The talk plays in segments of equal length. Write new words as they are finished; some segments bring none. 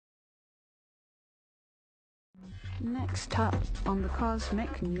Next up on the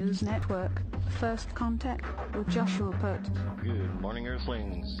Cosmic News Network, First Contact with Joshua Pert. Good morning,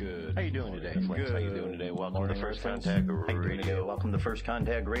 Earthlings. Good. How you doing today? Good. How you doing today? Welcome to First Contact Radio. Welcome to First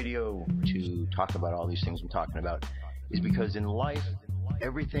Contact Radio. To talk about all these things I'm talking about is because in life,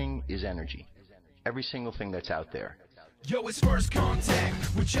 everything is energy. Every single thing that's out there. Yo, it's First Contact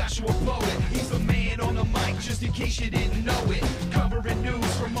with Joshua Poet. He's the man on the mic, just in case you didn't know it. Covering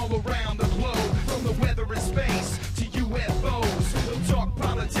news from all around the globe, from the weather and space to UFOs. He'll talk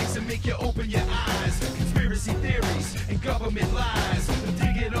politics and make you open your eyes. Conspiracy theories and government lies. He'll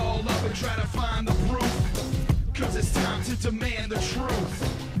dig it all up and try to find the proof. Cause it's time to demand the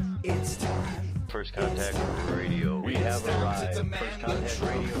truth. It's time. First Contact Radio. We have arrived. First Contact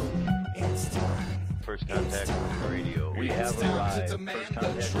Radio. It's time. First Contact Radio. We have arrived. First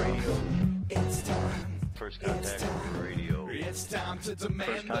Contact Radio. It's time. First Contact Radio. It's time to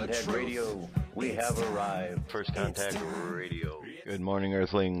demand First Contact Radio. We have arrived. First Contact Radio. Good morning,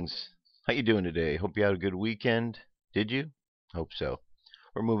 Earthlings. How you doing today? Hope you had a good weekend. Did you? Hope so.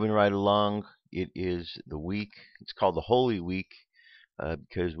 We're moving right along. It is the week. It's called the Holy Week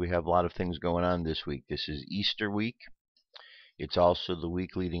because we have a lot of things going on this week. This is Easter week. It's also the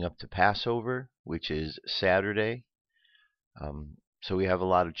week leading up to Passover, which is Saturday. So we have a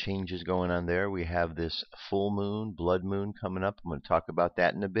lot of changes going on there. We have this full moon, blood moon coming up. I'm going to talk about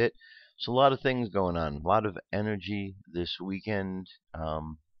that in a bit. So a lot of things going on. A lot of energy this weekend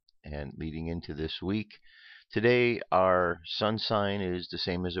and leading into this week. Today our sun sign is the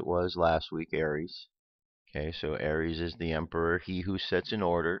same as it was last week, Aries. Okay, so Aries is the emperor, he who sets in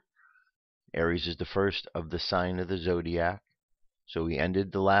order. Aries is the first of the sign of the zodiac. So we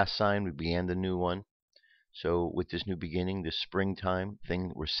ended the last sign, we began the new one. So with this new beginning, this springtime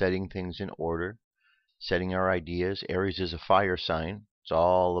thing, we're setting things in order, setting our ideas. Aries is a fire sign. It's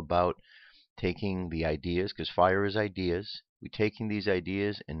all about taking the ideas, because fire is ideas. We're taking these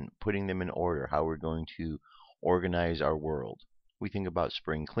ideas and putting them in order, how we're going to organize our world. We think about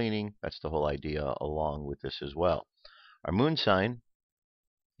spring cleaning. That's the whole idea along with this as well. Our moon sign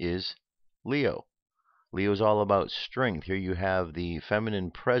is Leo. Leo is all about strength. Here you have the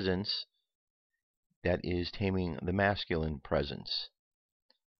feminine presence that is taming the masculine presence.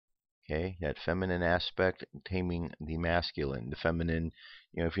 Okay, that feminine aspect taming the masculine. The feminine,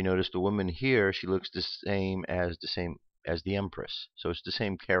 if you notice the woman here, she looks the same as the Empress. So it's the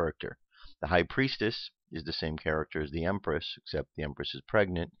same character. The High Priestess is the same character as the Empress, except the Empress is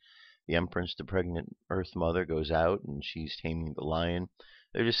pregnant. The Empress, the pregnant Earth Mother, goes out and she's taming the lion.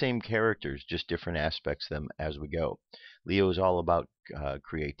 They're the same characters, just different aspects of them as we go. Leo is all about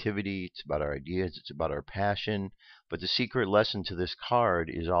creativity. It's about our ideas. It's about our passion. But the secret lesson to this card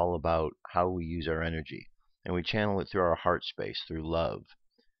is all about how we use our energy. And we channel it through our heart space, through love.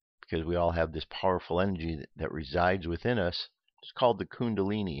 Because we all have this powerful energy that resides within us. It's called the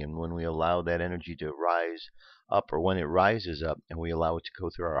Kundalini. And when we allow that energy to rise up, or when it rises up, and we allow it to go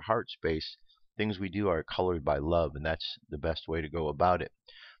through our heart space, things we do are colored by love, and that's the best way to go about it.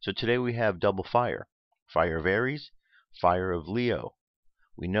 So today we have double fire. Fire of Aries, fire of Leo.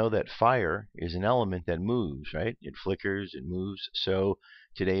 We know that fire is an element that moves, right? It flickers, it moves. So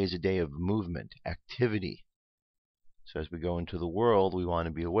today is a day of movement, activity. So as we go into the world, we want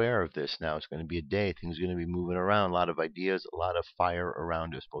to be aware of this. Now it's going to be a day, things are going to be moving around, a lot of ideas, a lot of fire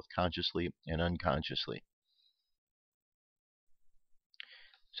around us, both consciously and unconsciously.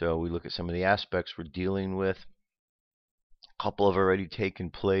 So we look at some of the aspects we're dealing with. A couple have already taken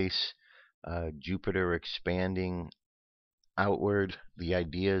place. Jupiter expanding outward, the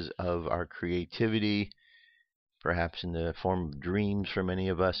ideas of our creativity, perhaps in the form of dreams for many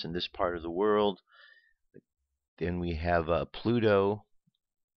of us in this part of the world. Then we have Pluto,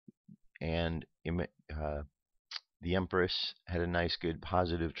 and the Empress had a nice, good,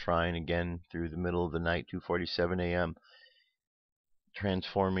 positive trine again through the middle of the night, 2:47 a.m.,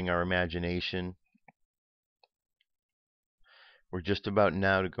 transforming our imagination. We're just about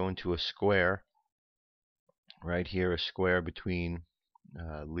now to go into a square. Right here, a square between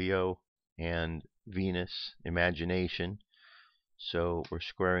Leo and Venus, imagination. So we're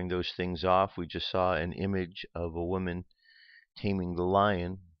squaring those things off. We just saw an image of a woman taming the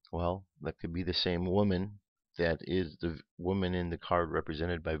lion. Well, that could be the same woman that is the woman in the card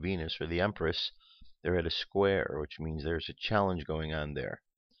represented by Venus, or the Empress. They're at a square, which means there's a challenge going on there.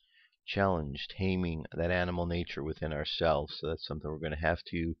 Challenge, taming that animal nature within ourselves. So that's something we're going to have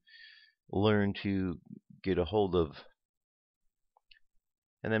to learn to get a hold of.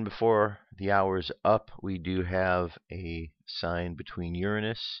 And then before the hour's up, we do have a sign between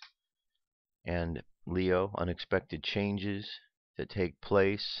Uranus and Leo, unexpected changes that take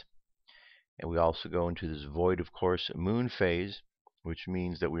place. And we also go into this void of course moon phase, which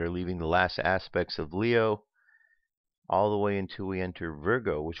means that we are leaving the last aspects of Leo all the way until we enter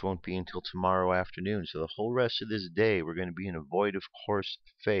Virgo, which won't be until tomorrow afternoon. So the whole rest of this day we're going to be in a void of course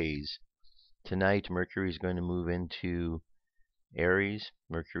phase. Tonight Mercury is going to move into Aries.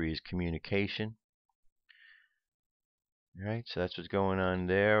 Mercury is communication. All right, so that's what's going on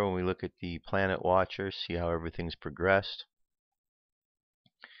there. When we look at the planet watcher, see how everything's progressed.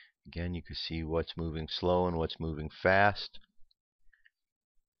 Again, you can see what's moving slow and what's moving fast.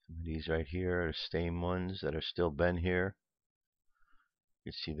 Some of these right here are the same ones that are still been here.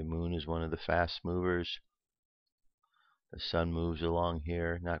 You can see the moon is one of the fast movers. The sun moves along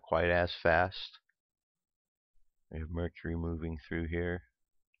here, not quite as fast. We have Mercury moving through here.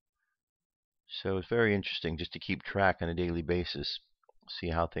 So it's very interesting just to keep track on a daily basis. See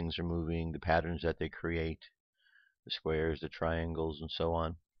how things are moving, the patterns that they create, the squares, the triangles, and so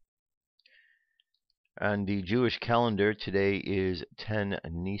on. On the Jewish calendar, today is 10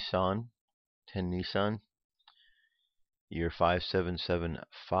 Nisan, year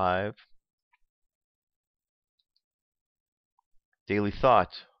 5775. Daily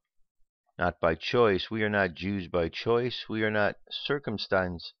thought. Not by choice. We are not Jews by choice. We are not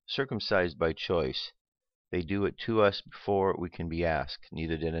circumcised by choice. They do it to us before we can be asked.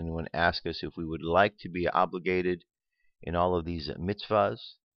 Neither did anyone ask us if we would like to be obligated in all of these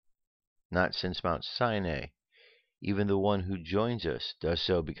mitzvahs. Not since Mount Sinai. Even the one who joins us does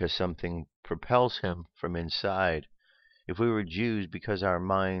so because something propels him from inside. If we were Jews because our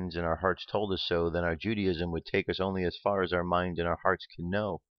minds and our hearts told us so, then our Judaism would take us only as far as our minds and our hearts can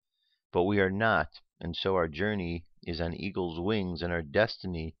know. But we are not, and so our journey is on eagle's wings and our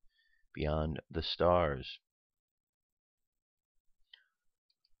destiny beyond the stars.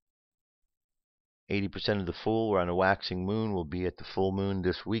 80% of the full, we're on a waxing moon, will be at the full moon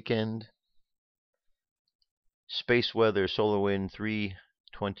this weekend. Space weather, solar wind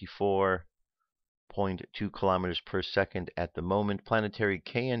 324.2 kilometers per second at the moment. Planetary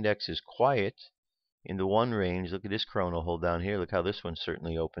K index is quiet in the 1 range. Look at this chronal hold down here. Look how this one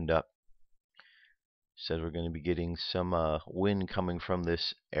certainly opened up. Says we're going to be getting some wind coming from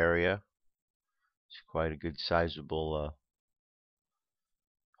this area. It's quite a good sizable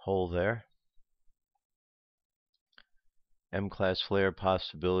hole there. M-class flare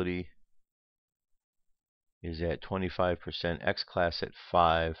possibility is at 25%, X-class at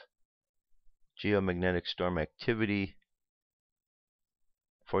 5%. Geomagnetic storm activity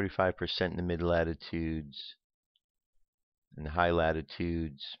 45% in the mid-latitudes, and the high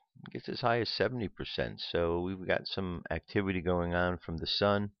latitudes gets as high as 70%. So we've got some activity going on from the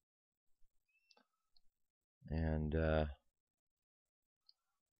sun, and there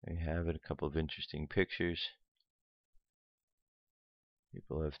you have it. A couple of interesting pictures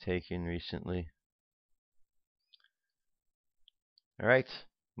people have taken recently. All right,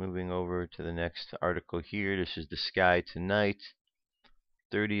 moving over to the next article here. This is the sky tonight.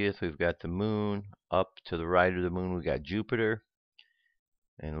 30th, we've got the moon. Up to the right of the moon, we've got Jupiter.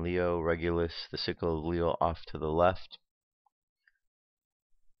 And Leo, Regulus, the sickle of Leo off to the left.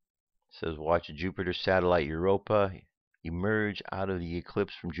 It says, watch Jupiter satellite Europa emerge out of the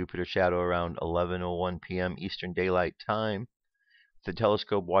eclipse from Jupiter's shadow around 11:01 p.m. Eastern Daylight Time. With the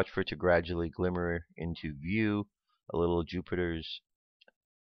telescope, watch for it to gradually glimmer into view a little Jupiter's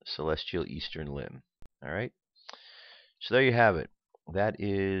celestial eastern limb. All right. So there you have it. That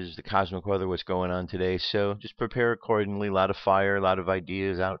is the cosmic weather, what's going on today. So just prepare accordingly. A lot of fire, a lot of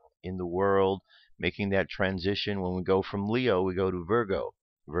ideas out in the world, making that transition. When we go from Leo, we go to Virgo.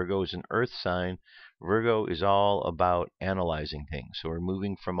 Virgo is an earth sign. Virgo is all about analyzing things. So we're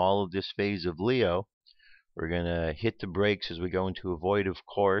moving from all of this phase of Leo. We're going to hit the brakes as we go into a void of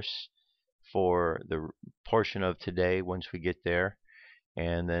course for the portion of today once we get there.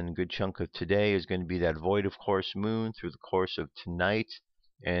 And then a good chunk of today is going to be that void of course moon through the course of tonight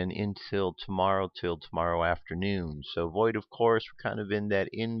and until tomorrow, till tomorrow afternoon. So void of course, we're kind of in that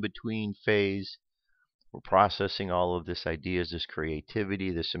in-between phase. We're processing all of this ideas, this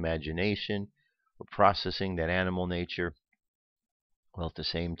creativity, this imagination. We're processing that animal nature. Well, at the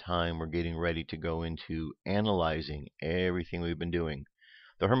same time, we're getting ready to go into analyzing everything we've been doing.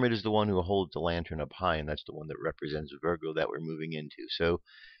 The Hermit is the one who holds the lantern up high, and that's the one that represents Virgo that we're moving into. So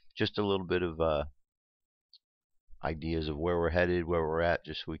just a little bit of ideas of where we're headed, where we're at,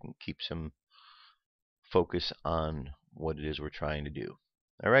 just so we can keep some focus on what it is we're trying to do.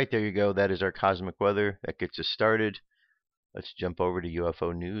 All right, there you go. That is our cosmic weather. That gets us started. Let's jump over to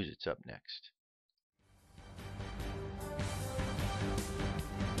UFO news. It's up next.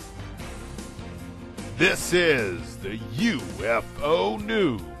 This is the UFO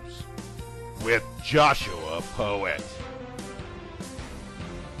News. with Joshua Poet.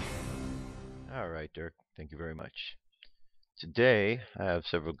 All right, Dirk. Thank you very much. Today, I have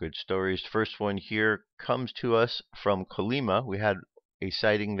several good stories. First one here comes to us from Colima. We had a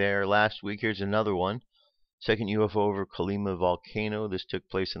sighting there last week. Here's another one. Second UFO over Colima Volcano. This took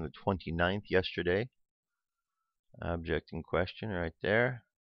place on the 29th, yesterday. Object in question right there.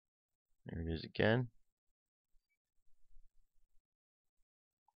 There it is again.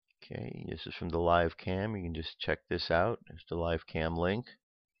 Okay, this is from the live cam. You can just check this out. There's the live cam link.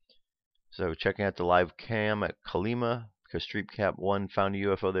 So checking out the live cam at Colima, because StreetCap 1 found a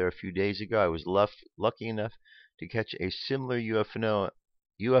UFO there a few days ago. I was lucky enough to catch a similar UFO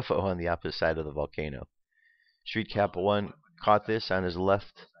on the opposite side of the volcano. StreetCap 1 caught this on his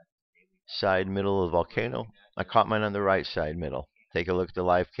left side middle of the volcano. I caught mine on the right side middle. Take a look at the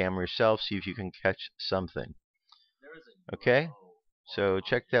live camera yourself, see if you can catch something. Okay, so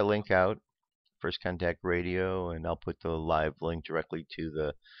check that link out, First Contact Radio, and I'll put the live link directly to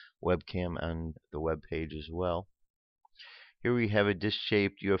the webcam on the web page as well. Here we have a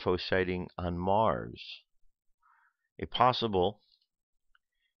disc-shaped UFO sighting on Mars. A possible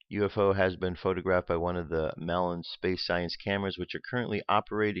UFO has been photographed by one of the Mellon space science cameras, which are currently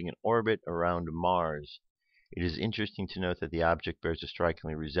operating in orbit around Mars. It is interesting to note that the object bears a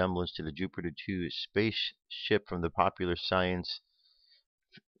striking resemblance to the Jupiter 2 spaceship from the popular science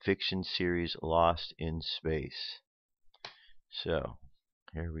fiction series Lost in Space. So,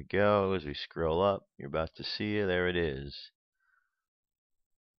 here we go. As we scroll up, you're about to see it. There it is.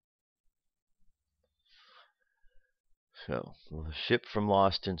 So, the ship from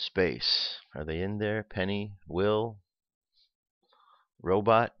Lost in Space. Are they in there? Penny, Will,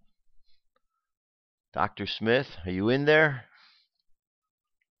 Robot, Dr. Smith, are you in there?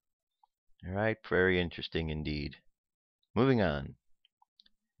 All right, very interesting indeed. Moving on.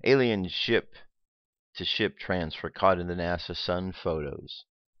 Alien ship to ship transfer caught in the NASA Sun photos.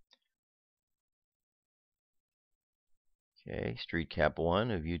 Okay, StreetCap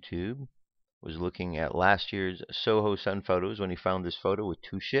 1 of YouTube was looking at last year's Soho Sun photos when he found this photo with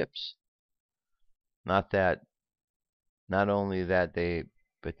two ships. Not only that,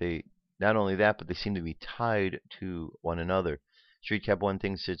 but they seem to be tied to one another. StreetCap 1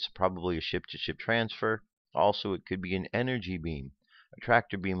 thinks it's probably a ship-to-ship transfer. Also, it could be an energy beam, a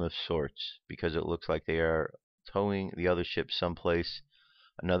tractor beam of sorts, because it looks like they are towing the other ship someplace.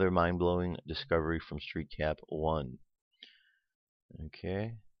 Another mind-blowing discovery from StreetCap 1.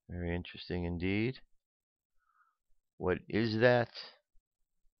 Okay, very interesting indeed. What is that?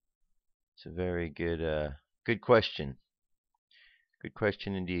 It's a very good question. Good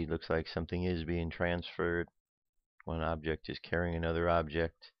question indeed. Looks like something is being transferred. One object is carrying another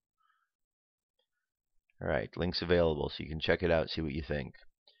object. Alright, links available so you can check it out, see what you think.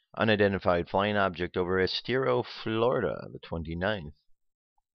 Unidentified flying object over Estero, Florida, the 29th.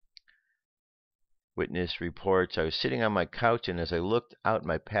 Witness reports, I was sitting on my couch, and as I looked out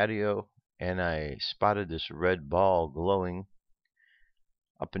my patio, and I spotted this red ball glowing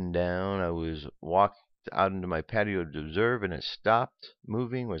up and down. I was walked out into my patio to observe, and it stopped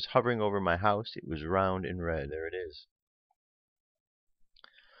moving, was hovering over my house. It was round and red. There it is.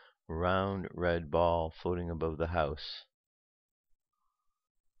 Round red ball floating above the house.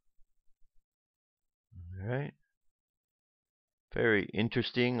 Alright. Very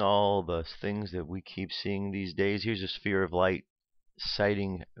interesting, all the things that we keep seeing these days. Here's a sphere of light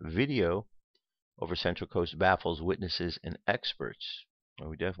sighting video over Central Coast Baffles witnesses and experts. Well,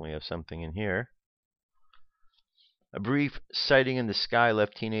 we definitely have something in here. A brief sighting in the sky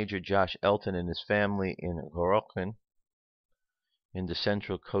left teenager Josh Elton and his family in Gorokan in the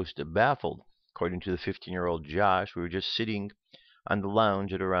Central Coast baffled. According to the 15-year-old Josh, we were just sitting on the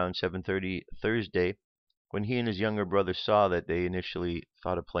lounge at around 7:30 Thursday when he and his younger brother saw that they initially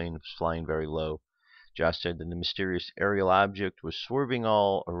thought a plane was flying very low. Josh said that the mysterious aerial object was swerving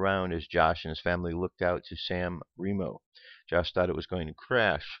all around as Josh and his family looked out to San Remo. Josh thought it was going to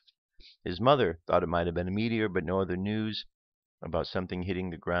crash. His mother thought it might have been a meteor, but no other news about something hitting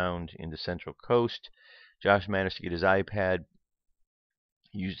the ground in the Central Coast. Josh managed to get his iPad.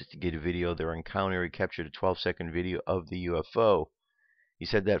 He used it to get a video of their encounter. He captured a 12-second video of the UFO. He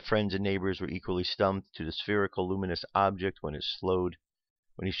said that friends and neighbors were equally stumped to the spherical luminous object when it slowed.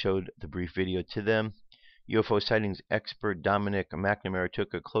 When he showed the brief video to them, UFO sightings expert Dominic McNamara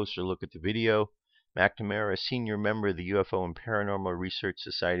took a closer look at the video. McNamara, a senior member of the UFO and Paranormal Research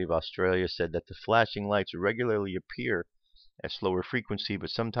Society of Australia, said that the flashing lights regularly appear at slower frequency, but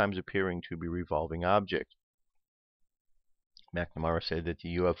sometimes appearing to be a revolving object. McNamara said that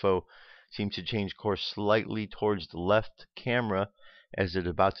the UFO seemed to change course slightly towards the left camera As it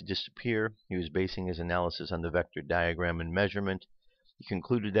was about to disappear, he was basing his analysis on the vector diagram and measurement. He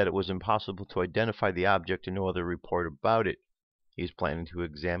concluded that it was impossible to identify the object and no other report about it. He is planning to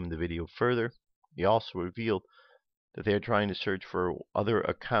examine the video further. He also revealed that they are trying to search for other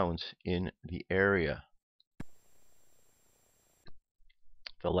accounts in the area.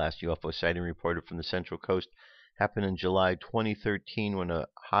 The last UFO sighting reported from the Central Coast happened in July 2013 when a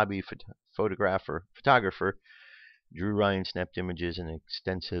hobby photographer Drew Ryan snapped images and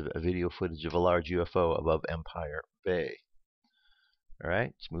extensive video footage of a large UFO above Empire Bay.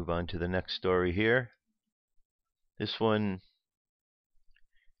 Alright, let's move on to the next story here. This one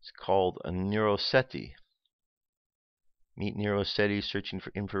is called a NIROSETI. Meet NIROSETI searching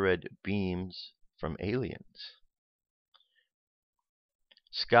for infrared beams from aliens.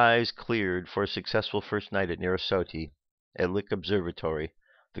 Skies cleared for a successful first night at NIROSETI at Lick Observatory.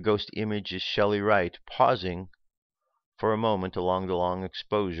 The ghost image is Shelley Wright pausing for a moment along the long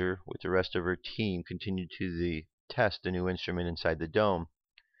exposure with the rest of her team continued to test the new instrument inside the dome.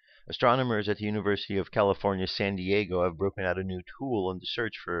 Astronomers at the University of California, San Diego have broken out a new tool in the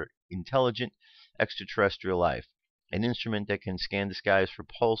search for intelligent extraterrestrial life, an instrument that can scan the skies for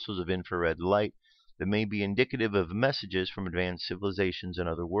pulses of infrared light that may be indicative of messages from advanced civilizations in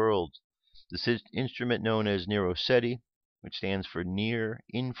other worlds. This instrument, known as NIROSETI, which stands for Near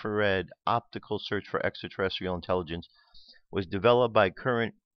Infrared Optical Search for Extraterrestrial Intelligence, was developed by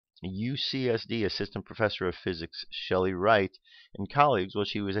current UCSD Assistant Professor of Physics Shelley Wright and colleagues while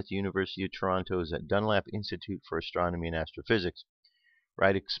she was at the University of Toronto's Dunlap Institute for Astronomy and Astrophysics.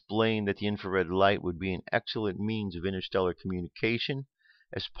 Wright explained that the infrared light would be an excellent means of interstellar communication,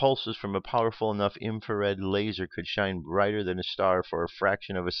 as pulses from a powerful enough infrared laser could shine brighter than a star for a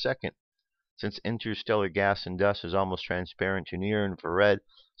fraction of a second. Since interstellar gas and dust is almost transparent to near infrared,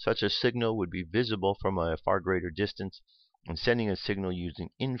 such a signal would be visible from a far greater distance, and sending a signal using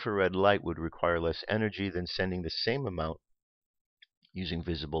infrared light would require less energy than sending the same amount using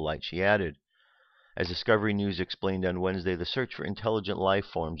visible light, she added. As Discovery News explained on Wednesday, the search for intelligent life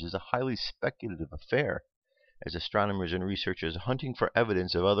forms is a highly speculative affair, as astronomers and researchers hunting for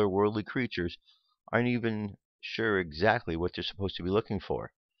evidence of otherworldly creatures aren't even sure exactly what they're supposed to be looking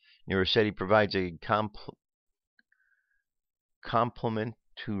for. NIROSETI provides a complement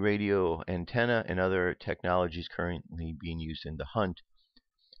to radio antenna and other technologies currently being used in the hunt.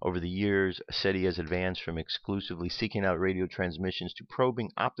 Over the years, SETI has advanced from exclusively seeking out radio transmissions to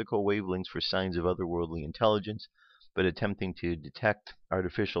probing optical wavelengths for signs of otherworldly intelligence, but attempting to detect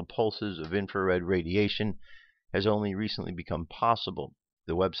artificial pulses of infrared radiation has only recently become possible.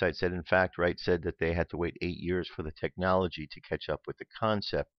 The website said, in fact, Wright said that they had to wait 8 years for the technology to catch up with the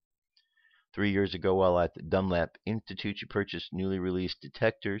concept. 3 years ago, while at the Dunlap Institute, she purchased newly released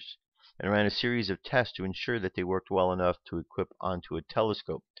detectors and ran a series of tests to ensure that they worked well enough to equip onto a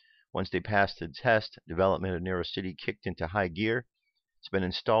telescope. Once they passed the test, development of NIROSETI kicked into high gear. It's been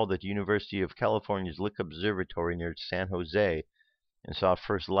installed at the University of California's Lick Observatory near San Jose and saw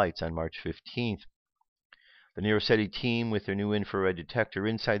first lights on March 15th. The NIROSETI team, with their new infrared detector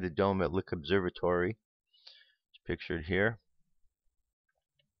inside the dome at Lick Observatory, is pictured here.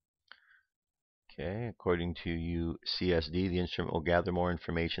 Okay, according to UCSD, the instrument will gather more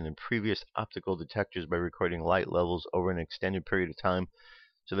information than previous optical detectors by recording light levels over an extended period of time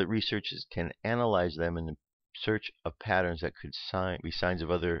so that researchers can analyze them in search of patterns that could be signs of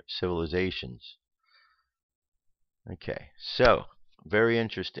other civilizations. Okay, so, very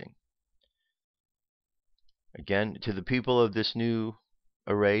interesting. Again, to the people of this new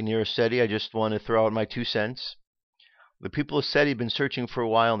array, NIROSETI, I just want to throw out my 2 cents. The people of SETI have been searching for a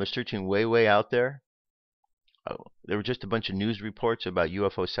while, and they're searching way, way out there. There were just a bunch of news reports about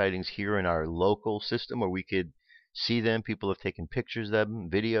UFO sightings here in our local system where we could see them. People have taken pictures of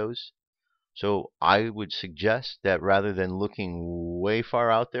them, videos. So I would suggest that rather than looking way far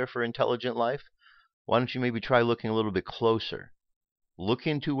out there for intelligent life, why don't you maybe try looking a little bit closer? Look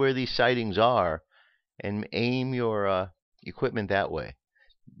into where these sightings are and aim your equipment that way.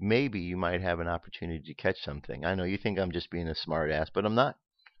 Maybe you might have an opportunity to catch something. I know you think I'm just being a smart ass, but I'm not.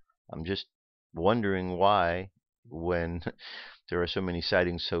 I'm just wondering why, when there are so many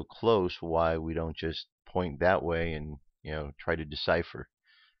sightings so close, why we don't just point that way and, try to decipher.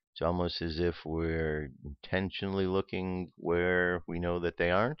 It's almost as if we're intentionally looking where we know that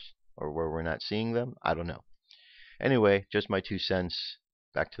they aren't, or where we're not seeing them. I don't know. Anyway, just my 2 cents.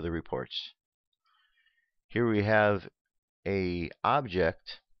 Back to the reports. Here we have a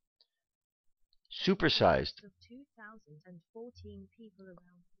object supersized,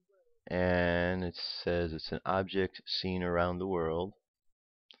 and it says it's an object seen around the world.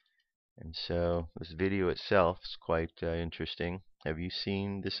 And so this video itself is quite interesting. Have you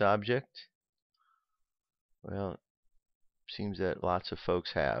seen this object? Well, it seems that lots of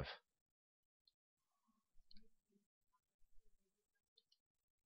folks have.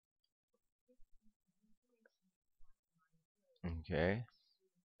 Okay.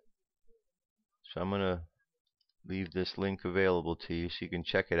 So I'm going to leave this link available to you so you can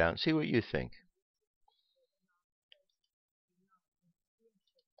check it out and see what you think.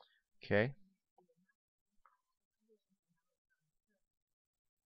 Okay.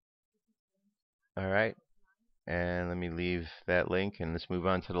 All right. And let me leave that link and let's move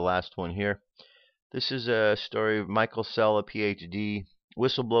on to the last one here. This is a story of Michael Sella, PhD.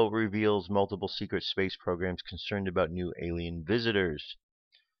 Whistleblower reveals multiple secret space programs concerned about new alien visitors.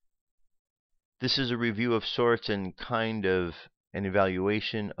 This is a review of sorts and kind of an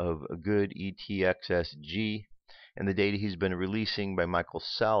evaluation of a good ETXSG and the data he's been releasing by Michael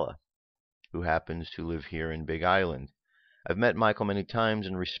Sella, who happens to live here in Big Island. I've met Michael many times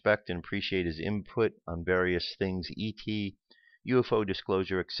and respect and appreciate his input on various things, ET, UFO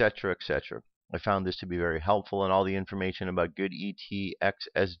disclosure, etc., etc. I found this to be very helpful, and all the information about good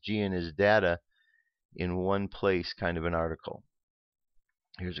ETXSG and his data in one place, kind of an article.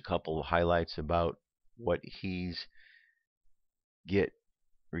 Here's a couple of highlights about what he's get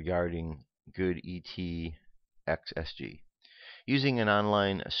regarding good ETXSG. Using an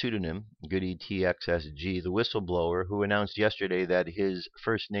online pseudonym, good ETXSG, the whistleblower, who announced yesterday that his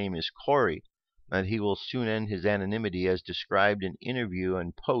first name is Corey, and he will soon end his anonymity as described in interview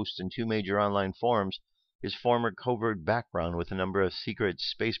and posts in 2 major online forums, his former covert background with a number of secret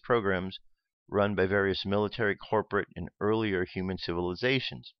space programs run by various military, corporate, and earlier human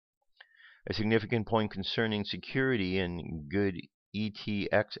civilizations. A significant point concerning security in good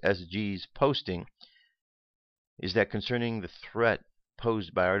ETXSG's posting is that concerning the threat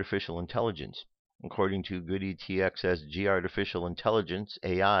posed by artificial intelligence. According to good ETXSG, artificial intelligence,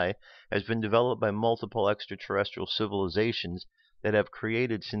 AI, has been developed by multiple extraterrestrial civilizations that have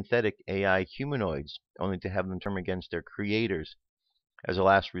created synthetic AI humanoids, only to have them turn against their creators. As a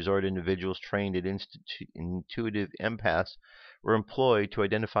last resort, individuals trained at intuitive empaths were employed to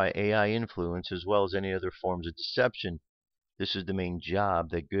identify AI influence as well as any other forms of deception. This is the main job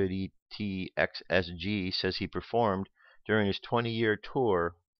that good ETXSG says he performed during his 20-year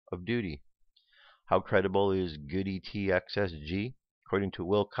tour of duty. How credible is good ETXSG? According to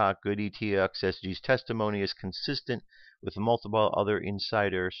Wilcock, good ETXSG's testimony is consistent with multiple other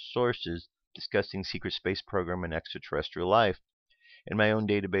insider sources discussing secret space program and extraterrestrial life. In my own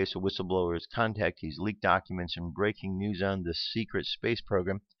database of whistleblowers, contactees, leaked documents, and breaking news on the secret space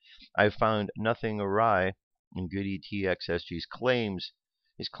program, I've found nothing awry in good ETXSG's claims.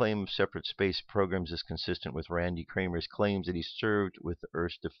 His claim of separate space programs is consistent with Randy Kramer's claims that he served with the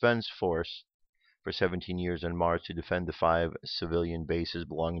Earth's Defense Force for 17 years on Mars to defend the 5 civilian bases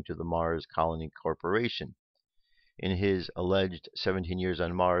belonging to the Mars Colony Corporation. In his alleged 17 years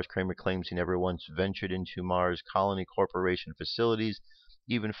on Mars, Kramer claims he never once ventured into Mars Colony Corporation facilities,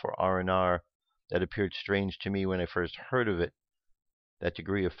 even for R&R. That appeared strange to me when I first heard of it. That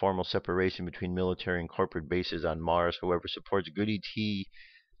degree of formal separation between military and corporate bases on Mars, however, supports good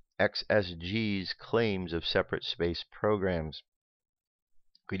ETXSG's claims of separate space programs.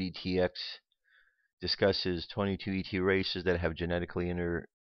 Good ETX discusses 22 ET races that have genetically intervened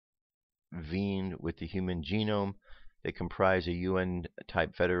with the human genome. They comprise a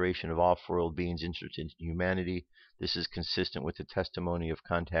UN-type federation of off-world beings interested in humanity. This is consistent with the testimony of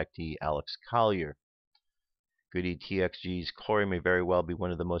contactee Alex Collier. Good ETXG's Corey may very well be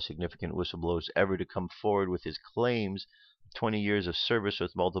one of the most significant whistleblowers ever to come forward with his claims of 20 years of service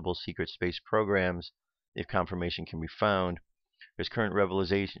with multiple secret space programs, if confirmation can be found. His current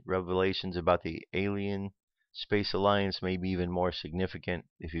revelations about the Alien Space Alliance may be even more significant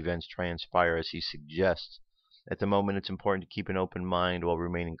if events transpire as he suggests. At the moment, it's important to keep an open mind while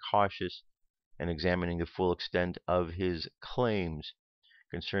remaining cautious and examining the full extent of his claims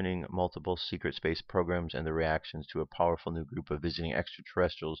concerning multiple secret space programs and the reactions to a powerful new group of visiting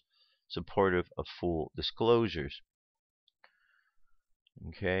extraterrestrials supportive of full disclosures.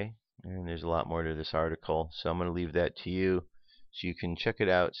 Okay, and there's a lot more to this article, so I'm going to leave that to you so you can check it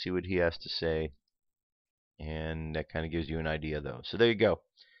out, see what he has to say, and that kind of gives you an idea though. So there you go.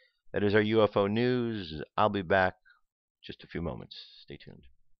 That is our UFO news. I'll be back just a few moments. Stay tuned.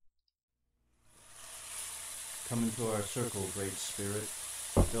 Come into our circle, Great Spirit.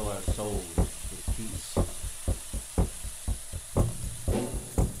 Fill our souls with peace.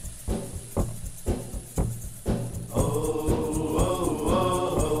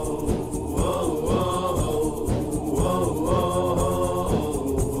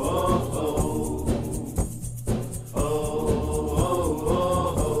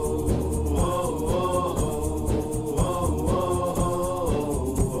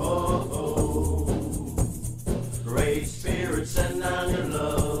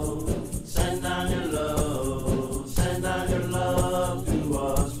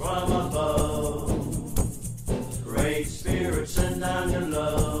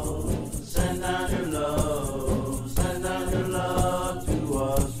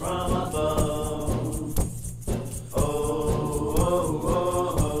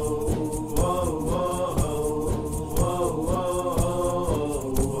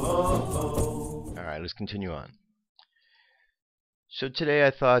 continue on. So today I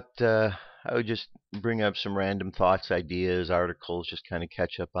thought I would just bring up some random thoughts, ideas, articles, just kind of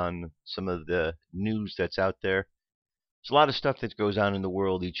catch up on some of the news that's out there. There's a lot of stuff that goes on in the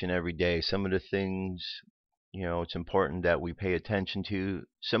world each and every day. Some of the things, it's important that we pay attention to.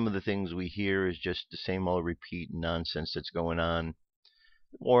 Some of the things we hear is just the same old repeat nonsense that's going on.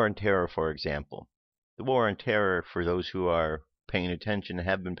 War on terror, for example. The war on terror, for those who are paying attention,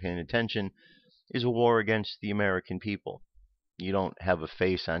 have been paying attention, is a war against the American people. You don't have a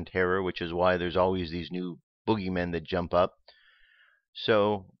face on terror, which is why there's always these new boogeymen that jump up.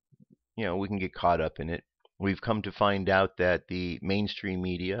 So, we can get caught up in it. We've come to find out that the mainstream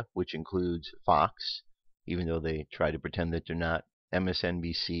media, which includes Fox, even though they try to pretend that they're not,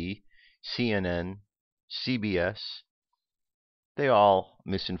 MSNBC, CNN, CBS, they all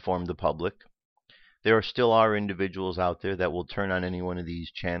misinform the public. There still are individuals out there that will turn on any one of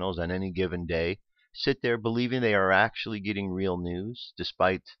these channels on any given day, sit there believing they are actually getting real news,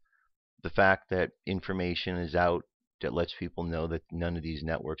 despite the fact that information is out that lets people know that none of these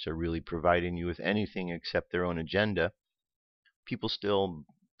networks are really providing you with anything except their own agenda. People still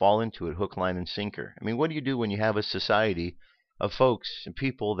fall into it hook, line, and sinker. I mean, what do you do when you have a society of folks and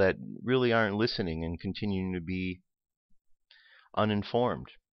people that really aren't listening and continuing to be uninformed?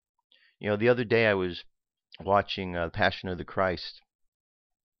 The other day I was watching Passion of the Christ,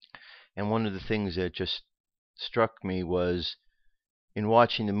 and one of the things that just struck me was in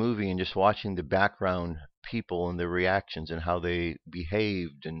watching the movie and just watching the background people and their reactions and how they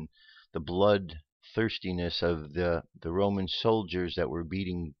behaved and the bloodthirstiness of the Roman soldiers that were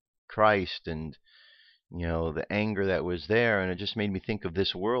beating Christ and the anger that was there, and it just made me think of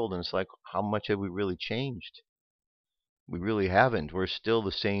this world, and it's like, how much have we really changed? We really haven't. We're still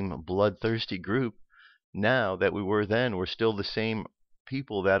the same bloodthirsty group now that we were then. We're still the same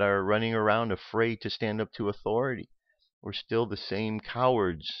people that are running around afraid to stand up to authority. We're still the same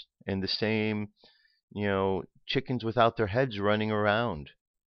cowards and the same, chickens without their heads running around.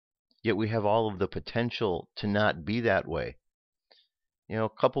 Yet we have all of the potential to not be that way. A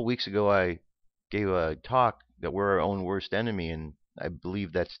couple weeks ago I gave a talk that we're our own worst enemy, and I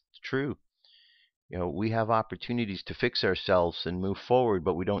believe that's true. We have opportunities to fix ourselves and move forward,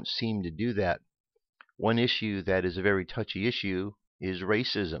 but we don't seem to do that. One issue that is a very touchy issue is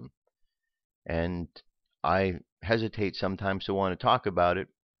racism. And I hesitate sometimes to want to talk about it,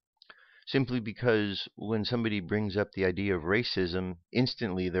 simply because when somebody brings up the idea of racism,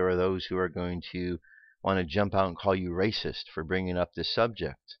 instantly there are those who are going to want to jump out and call you racist for bringing up this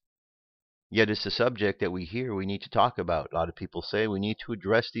subject. Yet it's a subject that we hear we need to talk about. A lot of people say we need to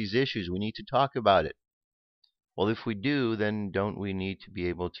address these issues. We need to talk about it. Well, if we do, then don't we need to be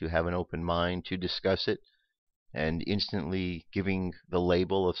able to have an open mind to discuss it? And instantly giving the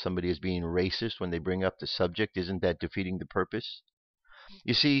label of somebody as being racist when they bring up the subject, isn't that defeating the purpose?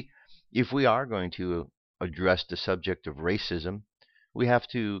 You see, if we are going to address the subject of racism, we have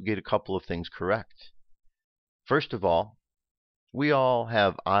to get a couple of things correct. First of all, we all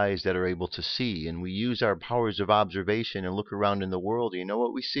have eyes that are able to see, and we use our powers of observation and look around in the world. You know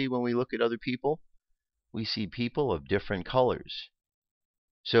what we see when we look at other people? We see people of different colors.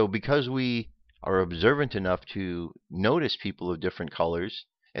 So because we are observant enough to notice people of different colors,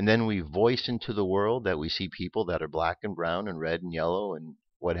 and then we voice into the world that we see people that are black and brown and red and yellow and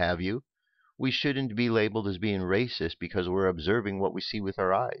what have you, we shouldn't be labeled as being racist because we're observing what we see with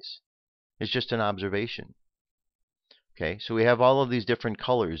our eyes. It's just an observation. Okay, so we have all of these different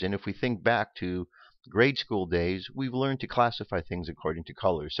colors, and if we think back to grade school days, we've learned to classify things according to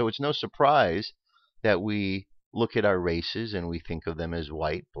colors. So it's no surprise that we look at our races and we think of them as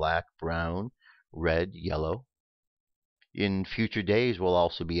white, black, brown, red, yellow. In future days, we'll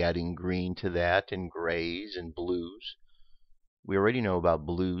also be adding green to that, and grays and blues. We already know about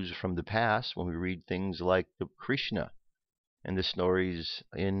blues from the past when we read things like the Krishna and the stories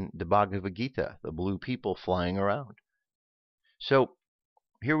in the Bhagavad Gita, the blue people flying around. So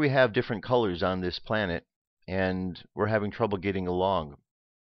here we have different colors on this planet, and we're having trouble getting along.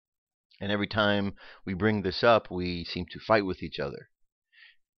 And every time we bring this up, we seem to fight with each other.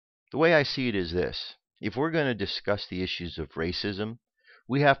 The way I see it is this. If we're going to discuss the issues of racism,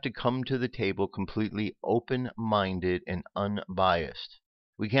 we have to come to the table completely open-minded and unbiased.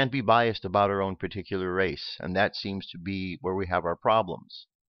 We can't be biased about our own particular race, and that seems to be where we have our problems.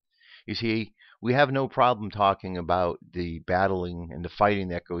 You see, we have no problem talking about the battling and the fighting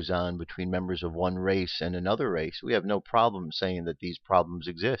that goes on between members of one race and another race. We have no problem saying that these problems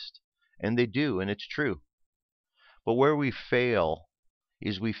exist, and they do, and it's true. But where we fail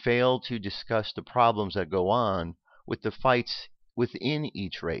is we fail to discuss the problems that go on with the fights within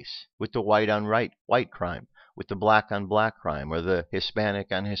each race, with the white on white crime, with the black on black crime, or the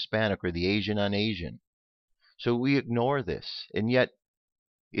Hispanic on Hispanic, or the Asian on Asian. So we ignore this. And yet,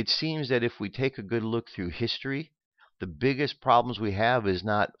 it seems that if we take a good look through history, the biggest problems we have is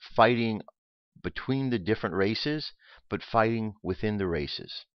not fighting between the different races, but fighting within the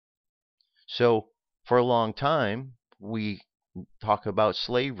races. So, for a long time, we talk about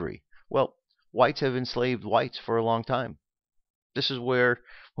slavery. Well, whites have enslaved whites for a long time. This is where,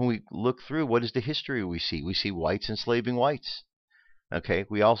 when we look through, what is the history we see? We see whites enslaving whites. Okay,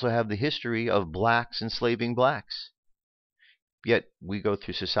 we also have the history of blacks enslaving blacks. Yet we go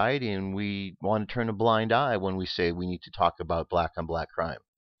through society and we want to turn a blind eye when we say we need to talk about black on black crime.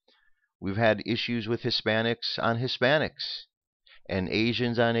 We've had issues with Hispanics on Hispanics and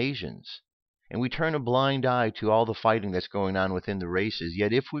Asians on Asians. And we turn a blind eye to all the fighting that's going on within the races.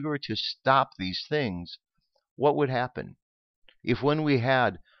 Yet if we were to stop these things, what would happen? If when we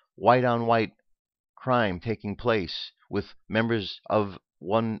had white on white crime taking place with members of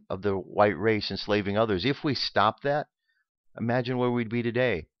one of the white race enslaving others, if we stopped that, imagine where we'd be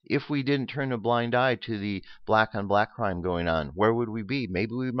today. If we didn't turn a blind eye to the black on black crime going on, where would we be?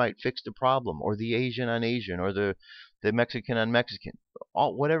 Maybe we might fix the problem, or the Asian on Asian, or the Mexican on Mexican,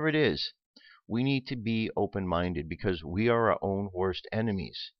 whatever it is. We need to be open-minded because we are our own worst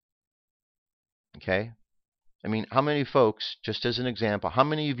enemies. Okay? I mean, how many folks, just as an example, how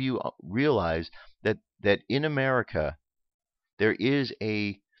many of you realize that in America there is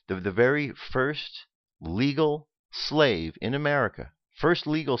the very first legal slave in America, first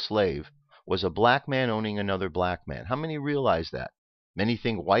legal slave, was a black man owning another black man? How many realize that? Many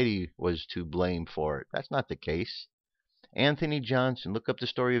think Whitey was to blame for it. That's not the case. Anthony Johnson, look up the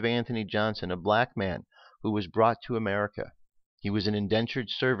story of Anthony Johnson, a black man who was brought to America. He was an indentured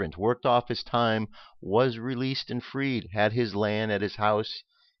servant, worked off his time, was released and freed, had his land at his house.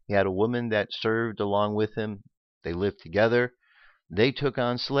 He had a woman that served along with him. They lived together. They took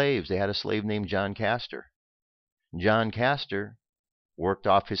on slaves. They had a slave named John Castor. John Castor worked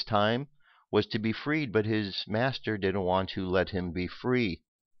off his time, was to be freed, but his master didn't want to let him be free.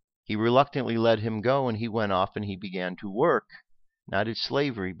 He reluctantly let him go, and he went off and he began to work, not as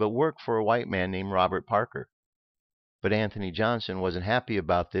slavery, but work for a white man named Robert Parker. But Anthony Johnson wasn't happy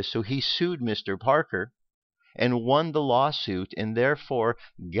about this, so he sued Mr. Parker and won the lawsuit, and therefore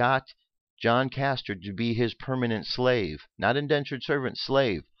got John Castor to be his permanent slave, not indentured servant,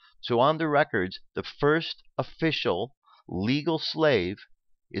 slave. So on the records, the first official legal slave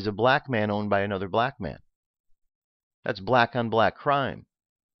is a black man owned by another black man. That's black on black crime.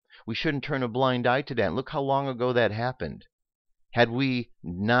 We shouldn't turn a blind eye to that. And look how long ago that happened. Had we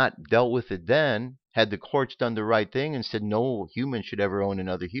not dealt with it then, had the courts done the right thing and said no human should ever own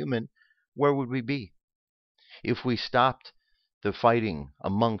another human, where would we be? If we stopped the fighting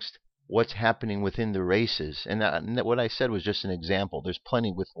amongst what's happening within the races, and what I said was just an example. There's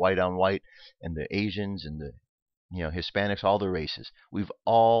plenty with white on white and the Asians and the Hispanics, all the races. We've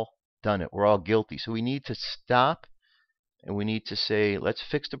all done it. We're all guilty. So we need to stop, and we need to say, let's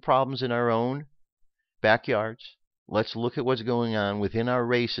fix the problems in our own backyards. Let's look at what's going on within our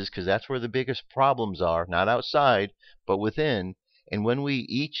races, because that's where the biggest problems are, not outside, but within. And when we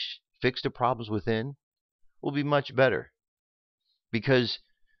each fix the problems within, we'll be much better. Because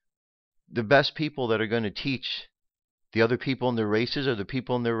the best people that are going to teach the other people in their races are the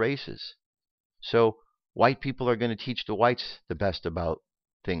people in their races. So white people are going to teach the whites the best about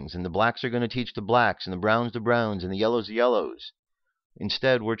things, and the blacks are going to teach the blacks, and the browns and the yellows the yellows.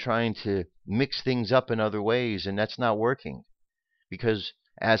 Instead, we're trying to mix things up in other ways, and that's not working. Because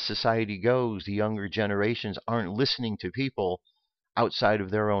as society goes, the younger generations aren't listening to people outside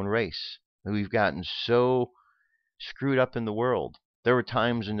of their own race. We've gotten so screwed up in the world. There were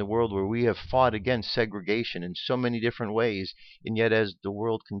times in the world where we have fought against segregation in so many different ways, and yet as the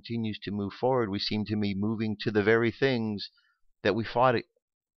world continues to move forward, we seem to be moving to the very things that we fought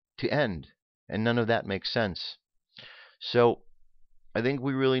to end, and none of that makes sense. So I think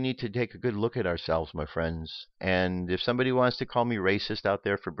we really need to take a good look at ourselves, my friends. And if somebody wants to call me racist out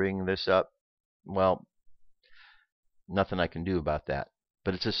there for bringing this up, well, nothing I can do about that.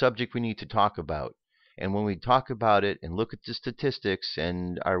 But it's a subject we need to talk about. And when we talk about it and look at the statistics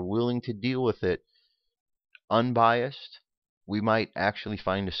and are willing to deal with it unbiased, we might actually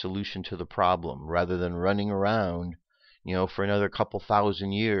find a solution to the problem rather than running around, for another couple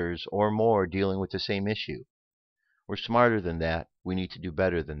thousand years or more dealing with the same issue. We're smarter than that. We need to do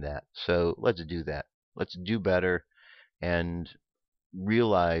better than that. So let's do that. Let's do better and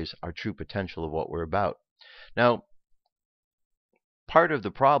realize our true potential of what we're about. Now, part of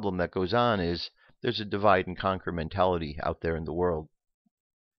the problem that goes on is there's a divide and conquer mentality out there in the world.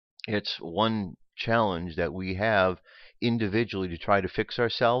 It's one challenge that we have individually to try to fix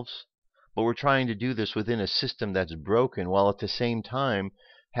ourselves, but we're trying to do this within a system that's broken, while at the same time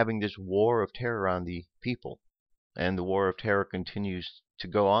having this war of terror on the people. And the war of terror continues to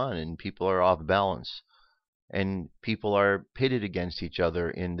go on, and people are off balance. And people are pitted against each other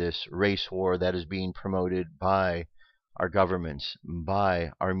in this race war that is being promoted by our governments,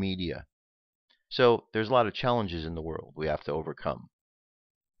 by our media. So there's a lot of challenges in the world we have to overcome.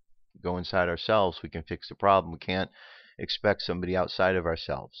 Go inside ourselves, we can fix the problem. We can't expect somebody outside of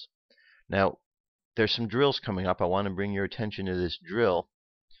ourselves. Now, there's some drills coming up. I want to bring your attention to this drill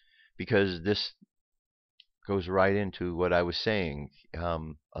because this goes right into what I was saying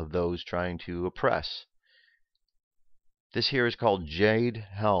of those trying to oppress. This here is called Jade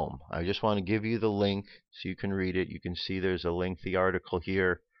Helm. I just want to give you the link so you can read it. You can see there's a lengthy article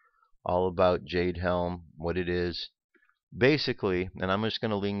here all about Jade Helm, what it is. Basically, and I'm just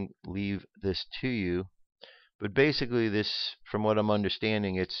going to leave this to you, but basically this, from what I'm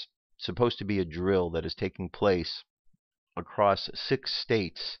understanding, it's supposed to be a drill that is taking place across 6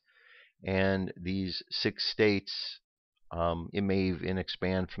 states. And these 6 states, it may even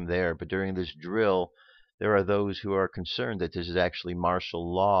expand from there, but during this drill, there are those who are concerned that this is actually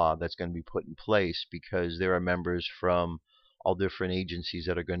martial law that's going to be put in place, because there are members from all different agencies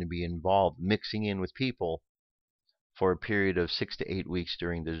that are going to be involved, mixing in with people for a period of 6 to 8 weeks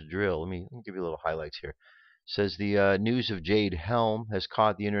during this drill. Let me give you a little highlights here. It says the news of Jade Helm has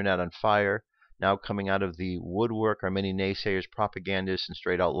caught the internet on fire. Now coming out of the woodwork are many naysayers, propagandists, and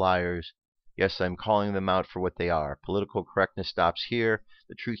straight-out liars. Yes, I'm calling them out for what they are. Political correctness stops here.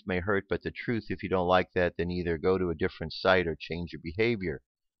 The truth may hurt, but the truth, if you don't like that, then either go to a different site or change your behavior.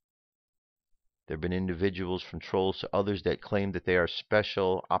 There have been individuals from trolls to others that claim that they are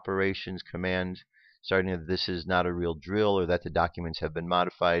Special Operations Command, starting that this is not a real drill or that the documents have been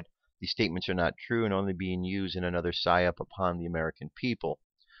modified. These statements are not true and only being used in another psyop upon the American people.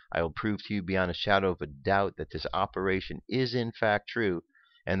 I will prove to you beyond a shadow of a doubt that this operation is in fact true,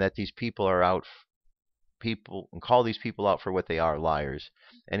 and that these people are out and call these people out for what they are, liars.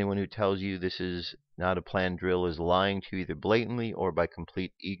 Anyone who tells you this is not a planned drill is lying to you either blatantly or by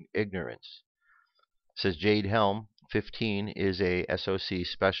complete ignorance. It says Jade Helm 15 is a SOC,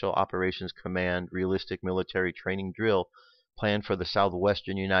 Special Operations Command, realistic military training drill planned for the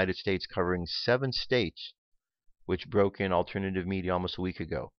southwestern United States, covering 7 states, which broke in alternative media almost a week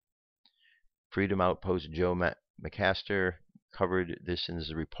ago. Freedom Outpost Joe McCaster covered this in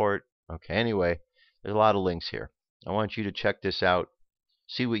his report. Okay, anyway, there's a lot of links here. I want you to check this out,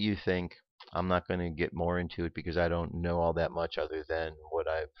 see what you think. I'm not going to get more into it because I don't know all that much other than what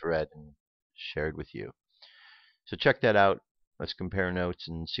I've read and shared with you. So check that out. Let's compare notes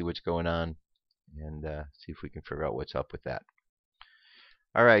and see what's going on, and see if we can figure out what's up with that.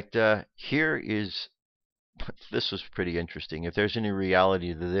 All right, here is, this was pretty interesting. If there's any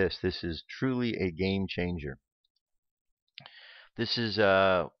reality to this, this is truly a game changer. This is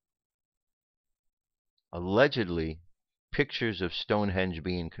allegedly pictures of Stonehenge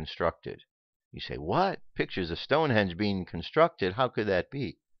being constructed. You say, what? Pictures of Stonehenge being constructed? How could that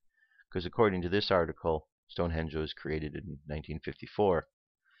be? Because according to this article, Stonehenge was created in 1954.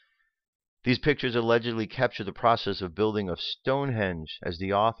 These pictures allegedly capture the process of building of Stonehenge. As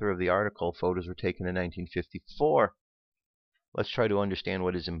the author of the article, photos were taken in 1954. Let's try to understand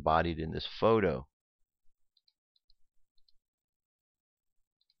what is embodied in this photo.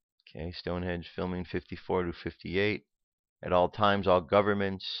 Okay, Stonehenge filming 54 to 58. At all times, all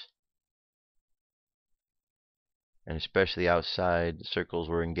governments, and especially outside circles,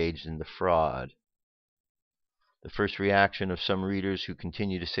 were engaged in the fraud. The first reaction of some readers who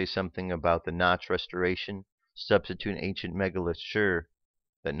continue to say something about the notch restoration, substitute ancient megaliths, sure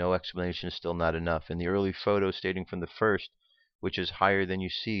that no explanation is still not enough. In the early photo stating from the first, which is higher than you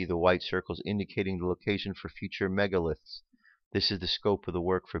see, the white circles indicating the location for future megaliths. This is the scope of the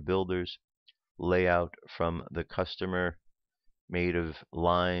work for builders. Layout from the customer, made of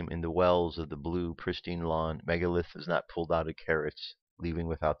lime in the wells of the blue pristine lawn. Megalith is not pulled out of carrots, leaving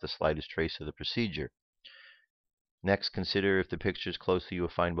without the slightest trace of the procedure. Next, consider if the pictures closely you will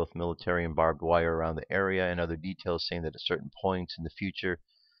find both military and barbed wire around the area and other details saying that at certain points in the future,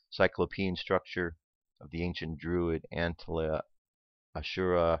 cyclopean structure of the ancient Druid, Antlia,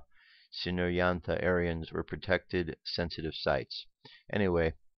 Ashura, Sinuyanta Aryans were protected sensitive sites.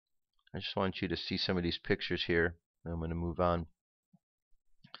 Anyway, I just want you to see some of these pictures here. I'm going to move on.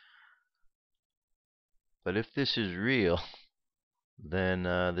 But if this is real, then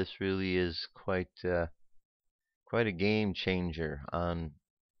this really is quite a game changer on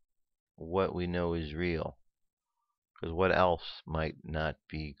what we know is real. Because what else might not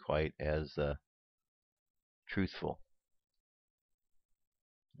be quite as truthful?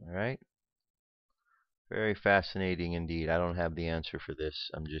 All right? Very fascinating indeed. I don't have the answer for this.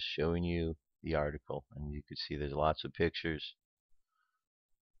 I'm just showing you the article. And you can see there's lots of pictures.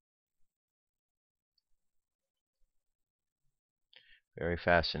 Very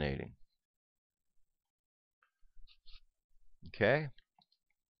fascinating. Okay.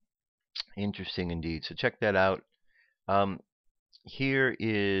 Interesting indeed. So check that out. Here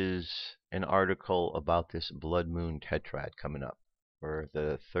is an article about this blood moon tetrad coming up, or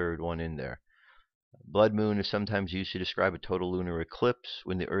the third one in there. Blood moon is sometimes used to describe a total lunar eclipse.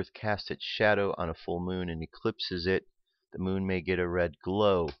 When the Earth casts its shadow on a full moon and eclipses it, the moon may get a red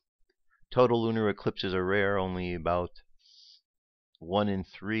glow. Total lunar eclipses are rare. Only about 1 in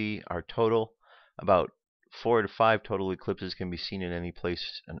 3 are total. About 4 to 5 total eclipses can be seen in any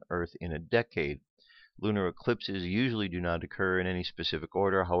place on Earth in a decade. Lunar eclipses usually do not occur in any specific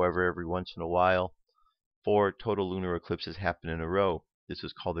order. However, every once in a while, 4 total lunar eclipses happen in a row. This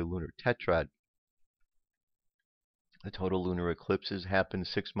is called a lunar tetrad. The total lunar eclipses happen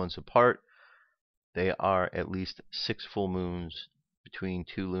 6 months apart. They are at least 6 full moons between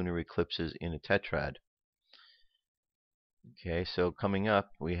 2 lunar eclipses in a tetrad. Okay, so coming up,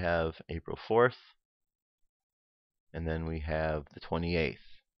 we have April 4th, and then we have the 28th.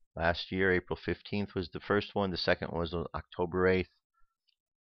 Last year, April 15th was the first one. The second was October 8th.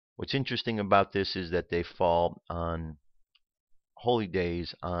 What's interesting about this is that they fall on holy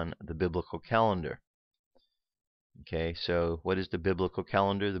days on the biblical calendar. Okay, so what is the biblical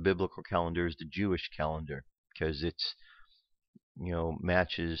calendar? The biblical calendar is the Jewish calendar because it's,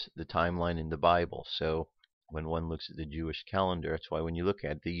 matches the timeline in the Bible. So when one looks at the Jewish calendar, that's why when you look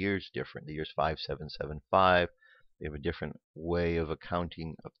at it, the year's different. The year's 5775. They have a different way of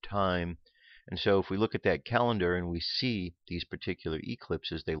accounting of time. And so if we look at that calendar and we see these particular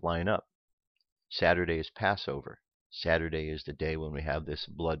eclipses, they line up. Saturday is Passover. Saturday is the day when we have this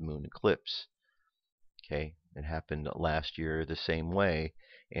blood moon eclipse. Okay, it happened last year the same way.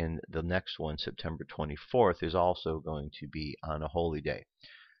 And the next one, September 24th, is also going to be on a holy day.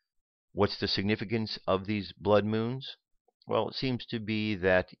 What's the significance of these blood moons? Well, it seems to be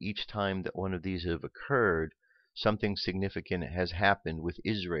that each time that one of these have occurred, something significant has happened with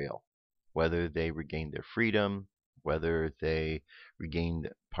Israel, whether they regained their freedom, whether they regained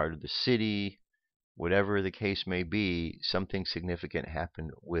part of the city, whatever the case may be, something significant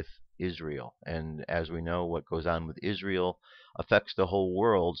happened with Israel. And as we know, what goes on with Israel affects the whole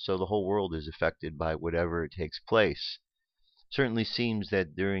world, so the whole world is affected by whatever takes place. Certainly seems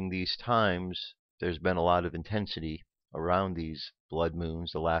that during these times, there's been a lot of intensity around these blood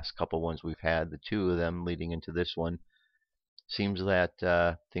moons. The last couple ones we've had, the 2 of them leading into this one, seems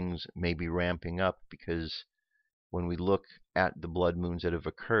that things may be ramping up, because when we look at the blood moons that have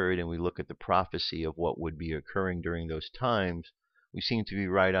occurred and we look at the prophecy of what would be occurring during those times, we seem to be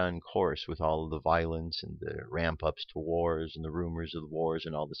right on course with all of the violence and the ramp ups to wars and the rumors of the wars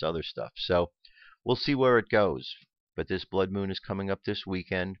and all this other stuff. So we'll see where it goes. But this blood moon is coming up this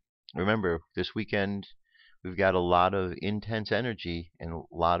weekend. Remember, this weekend we've got a lot of intense energy and a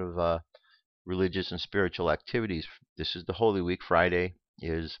lot of religious and spiritual activities. This is the Holy Week. Friday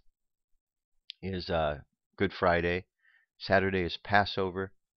is Good Friday. Saturday is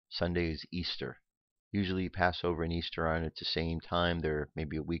Passover. Sunday is Easter. Usually Passover and Easter aren't at the same time. They're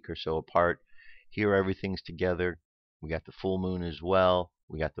maybe a week or so apart. Here everything's together. We got the full moon as well.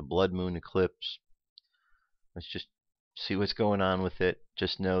 We got the blood moon eclipse. Let's just see what's going on with it.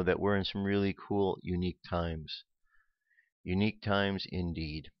 Just know that we're in some really cool, unique times. Unique times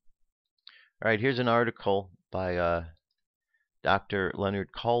indeed. All right, here's an article by Dr. Leonard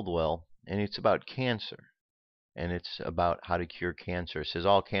Coldwell, and it's about cancer. And it's about how to cure cancer. It says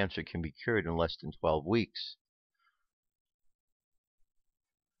all cancer can be cured in less than 12 weeks.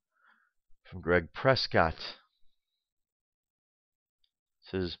 From Greg Prescott. It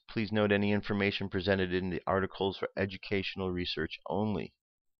says, please note any information presented in the articles for educational research only. It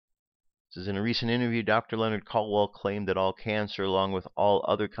says, in a recent interview, Dr. Leonard Coldwell claimed that all cancer, along with all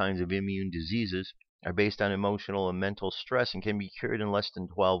other kinds of immune diseases, are based on emotional and mental stress and can be cured in less than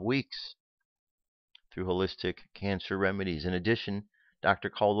 12 weeks. Through holistic cancer remedies. In addition, Dr.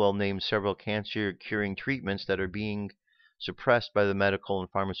 Coldwell named several cancer-curing treatments that are being suppressed by the medical and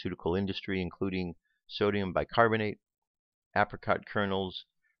pharmaceutical industry, including sodium bicarbonate, apricot kernels,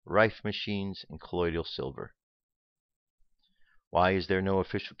 Rife machines, and colloidal silver. Why is there no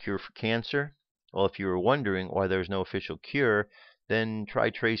official cure for cancer? Well, if you were wondering why there's no official cure, then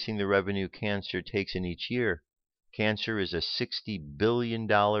try tracing the revenue cancer takes in each year. Cancer is a $60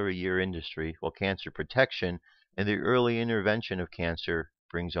 billion a year industry, while cancer protection and the early intervention of cancer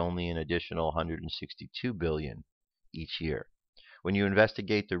brings only an additional $162 billion each year. When you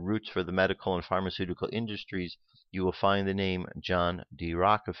investigate the roots for the medical and pharmaceutical industries, you will find the name John D.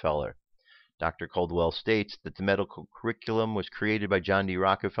 Rockefeller. Dr. Coldwell states that the medical curriculum was created by John D.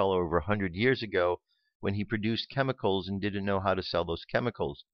 Rockefeller over 100 years ago when he produced chemicals and didn't know how to sell those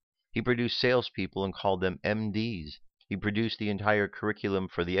chemicals. He produced salespeople and called them MDs. He produced the entire curriculum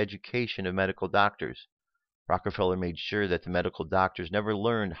for the education of medical doctors. Rockefeller made sure that the medical doctors never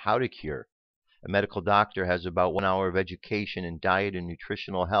learned how to cure. A medical doctor has about 1 hour of education in diet and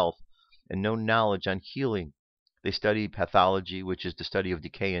nutritional health and no knowledge on healing. They study pathology, which is the study of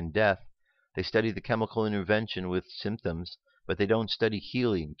decay and death. They study the chemical intervention with symptoms, but they don't study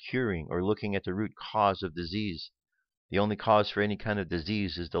healing, curing, or looking at the root cause of disease. The only cause for any kind of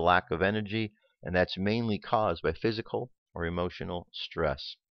disease is the lack of energy, and that's mainly caused by physical or emotional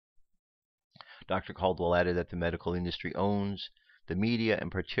stress. Dr. Coldwell added that the medical industry owns the media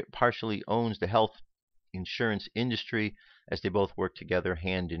and partially owns the health insurance industry, as they both work together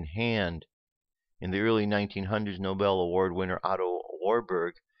hand in hand. In the early 1900s, Nobel Award winner Otto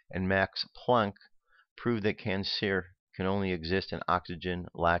Warburg and Max Planck proved that cancer can only exist in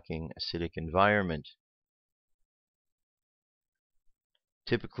oxygen-lacking acidic environment.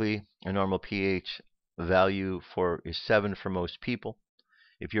 Typically, a normal pH value is 7 for most people.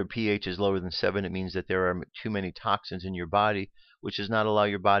 If your pH is lower than 7, it means that there are too many toxins in your body, which does not allow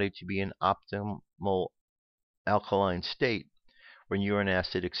your body to be in optimal alkaline state. When you are in an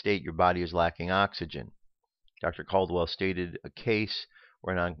acidic state, your body is lacking oxygen. Dr. Coldwell stated a case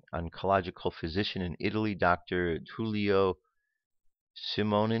where an oncological physician in Italy, Dr. Tullio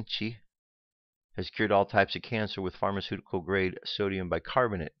Simonci, has cured all types of cancer with pharmaceutical-grade sodium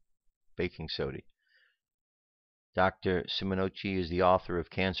bicarbonate, baking soda. Dr. Simonci is the author of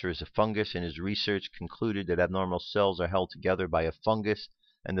Cancer is a Fungus, and his research concluded that abnormal cells are held together by a fungus,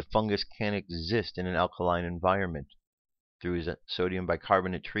 and the fungus can't exist in an alkaline environment. Through his sodium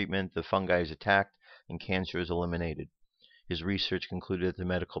bicarbonate treatment, the fungi is attacked and cancer is eliminated. His research concluded that the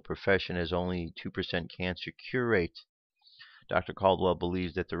medical profession has only 2% cancer cure rate. Dr. Coldwell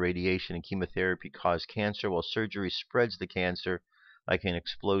believes that the radiation and chemotherapy cause cancer, while surgery spreads the cancer like an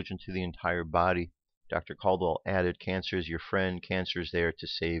explosion to the entire body. Dr. Coldwell added, cancer is your friend. Cancer is there to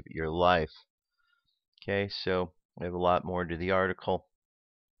save your life. Okay, so we have a lot more to the article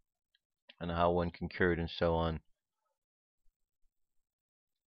on how one can cure it and so on.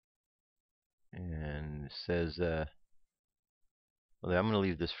 And it says, well, I'm going to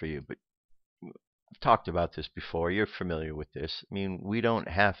leave this for you, but I've talked about this before. You're familiar with this. I mean, we don't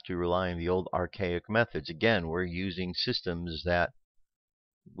have to rely on the old archaic methods. Again, we're using systems that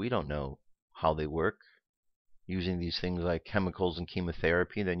we don't know how they work. Using these things like chemicals and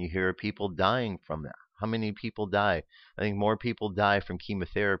chemotherapy, then you hear of people dying from that. How many people die? I think more people die from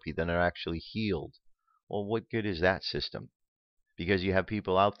chemotherapy than are actually healed. Well, what good is that system? Because you have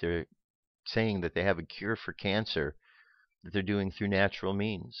people out there saying that they have a cure for cancer that they're doing through natural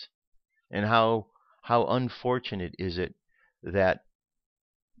means. And how unfortunate is it that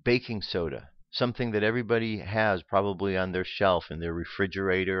baking soda, something that everybody has probably on their shelf in their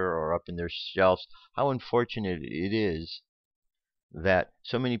refrigerator or up in their shelves, how unfortunate it is that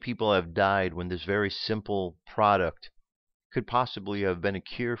so many people have died when this very simple product could possibly have been a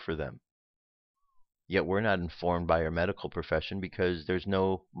cure for them. Yet we're not informed by our medical profession because there's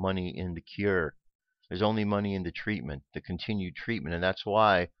no money in the cure. There's only money in the treatment, the continued treatment, and that's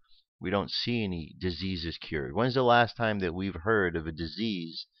why we don't see any diseases cured. When's the last time that we've heard of a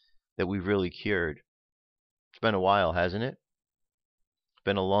disease that we've really cured? It's been a while, hasn't it? It's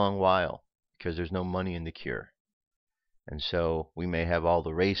been a long while because there's no money in the cure. And so we may have all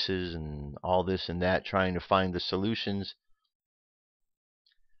the races and all this and that trying to find the solutions.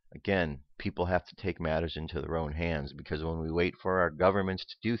 Again, people have to take matters into their own hands, because when we wait for our governments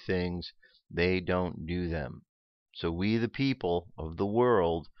to do things, they don't do them. So we, the people of the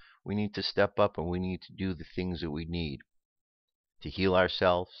world, we need to step up and we need to do the things that we need to heal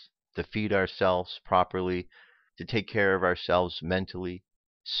ourselves, to feed ourselves properly, to take care of ourselves mentally,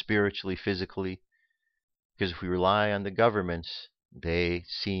 spiritually, physically. Because if we rely on the governments, they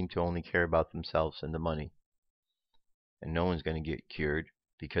seem to only care about themselves and the money. And no one's going to get cured,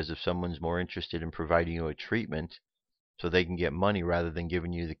 because if someone's more interested in providing you a treatment so they can get money rather than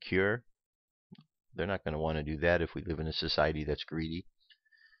giving you the cure, they're not going to want to do that if we live in a society that's greedy.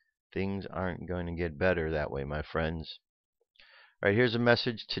 Things aren't going to get better that way, my friends. All right, here's a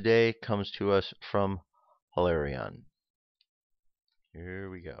message today. Comes to us from Hilarion. Here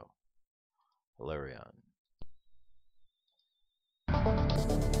we go. Hilarion.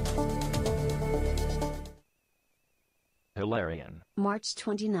 Hilarion. March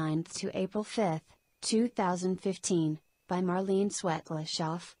 29th to April 5th, 2015, by Marlene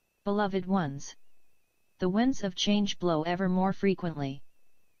Swetleshoff. Beloved ones. The winds of change blow ever more frequently.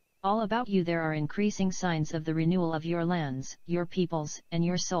 All about you there are increasing signs of the renewal of your lands, your peoples, and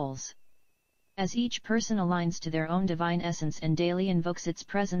your souls. As each person aligns to their own divine essence and daily invokes its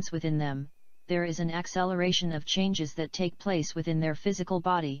presence within them, there is an acceleration of changes that take place within their physical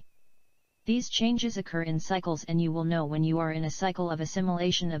body. These changes occur in cycles, and you will know when you are in a cycle of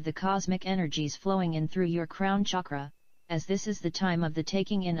assimilation of the cosmic energies flowing in through your crown chakra, as this is the time of the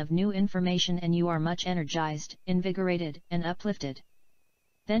taking in of new information and you are much energized, invigorated, and uplifted.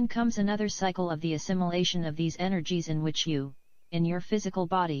 Then comes another cycle of the assimilation of these energies in which you, in your physical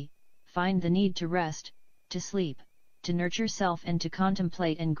body, find the need to rest, to sleep, to nurture self and to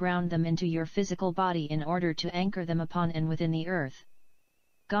contemplate and ground them into your physical body in order to anchor them upon and within the earth.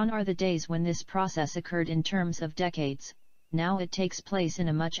 Gone are the days when this process occurred in terms of decades, now it takes place in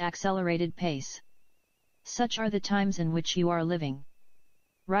a much accelerated pace. Such are the times in which you are living.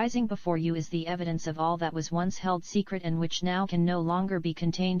 Rising before you is the evidence of all that was once held secret and which now can no longer be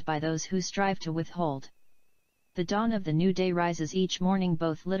contained by those who strive to withhold. The dawn of the new day rises each morning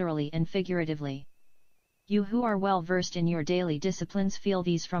both literally and figuratively. You who are well versed in your daily disciplines feel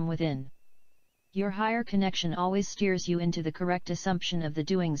these from within. Your higher connection always steers you into the correct assumption of the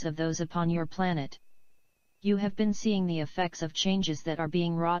doings of those upon your planet. You have been seeing the effects of changes that are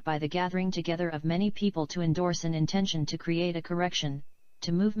being wrought by the gathering together of many people to endorse an intention to create a correction,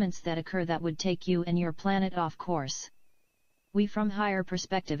 to movements that occur that would take you and your planet off course. We from higher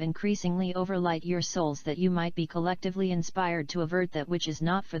perspective increasingly overlight your souls that you might be collectively inspired to avert that which is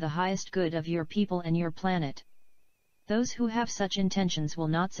not for the highest good of your people and your planet. Those who have such intentions will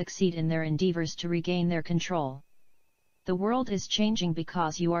not succeed in their endeavors to regain their control. The world is changing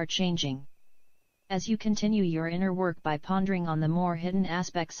because you are changing. As you continue your inner work by pondering on the more hidden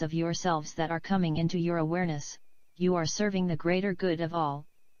aspects of yourselves that are coming into your awareness, you are serving the greater good of all,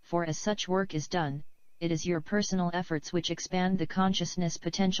 for as such work is done, it is your personal efforts which expand the consciousness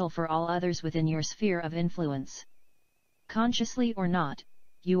potential for all others within your sphere of influence. Consciously or not,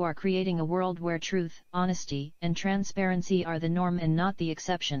 you are creating a world where truth, honesty, and transparency are the norm and not the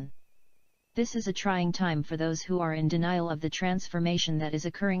exception. This is a trying time for those who are in denial of the transformation that is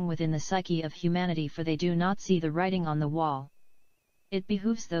occurring within the psyche of humanity, for they do not see the writing on the wall. It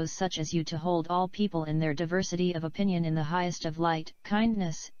behooves those such as you to hold all people in their diversity of opinion in the highest of light,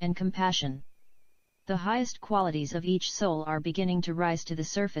 kindness, and compassion. The highest qualities of each soul are beginning to rise to the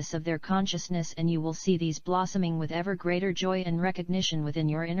surface of their consciousness, and you will see these blossoming with ever greater joy and recognition within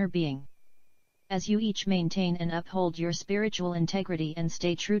your inner being. As you each maintain and uphold your spiritual integrity and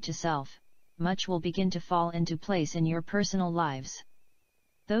stay true to self, much will begin to fall into place in your personal lives.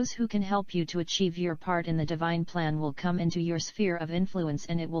 Those who can help you to achieve your part in the divine plan will come into your sphere of influence,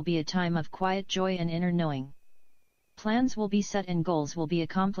 and it will be a time of quiet joy and inner knowing. Plans will be set and goals will be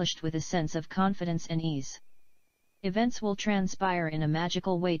accomplished with a sense of confidence and ease. Events will transpire in a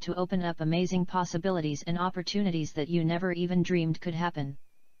magical way to open up amazing possibilities and opportunities that you never even dreamed could happen.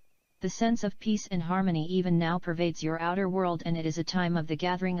 The sense of peace and harmony even now pervades your outer world, and it is a time of the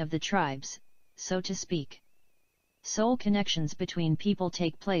gathering of the tribes, so to speak. Soul connections between people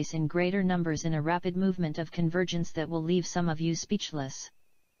take place in greater numbers in a rapid movement of convergence that will leave some of you speechless.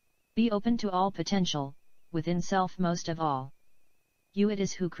 Be open to all potential, within self most of all. You it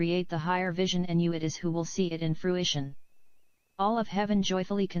is who create the higher vision, and you it is who will see it in fruition. All of heaven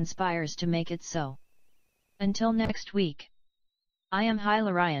joyfully conspires to make it so. Until next week. I am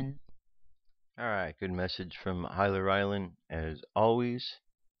Hilarion. Alright, good message from Hilarion as always.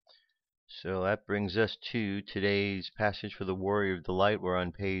 So that brings us to today's passage for the Warrior of the Light. We're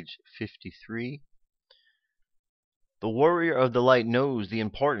on page 53. The Warrior of the Light knows the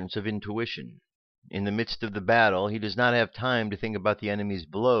importance of intuition. In the midst of the battle, he does not have time to think about the enemy's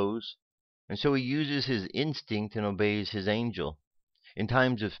blows, and so he uses his instinct and obeys his angel. In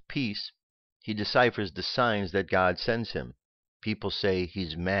times of peace, he deciphers the signs that God sends him. People say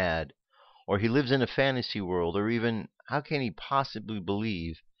he's mad, or he lives in a fantasy world, or even, how can he possibly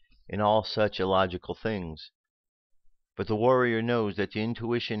believe in all such illogical things? But the warrior knows that the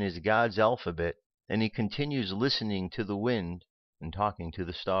intuition is God's alphabet, and he continues listening to the wind and talking to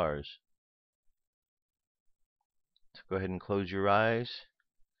the stars. So go ahead and close your eyes.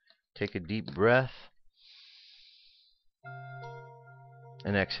 Take a deep breath.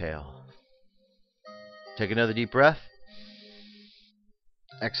 And exhale. Take another deep breath.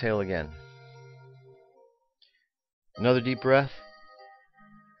 Exhale again. Another deep breath.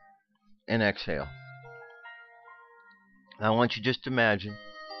 And exhale. Now I want you just to imagine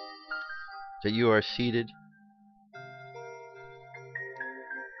that you are seated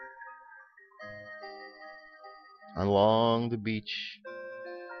along the beach,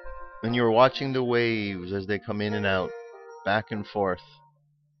 and you're watching the waves as they come in and out, back and forth.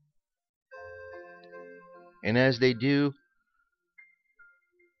 And as they do,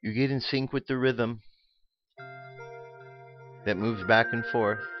 you get in sync with the rhythm that moves back and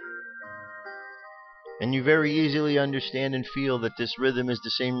forth. And you very easily understand and feel that this rhythm is the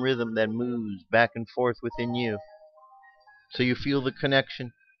same rhythm that moves back and forth within you. So you feel the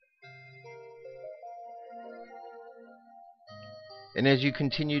connection. And as you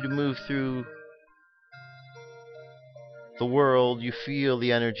continue to move through the world, you feel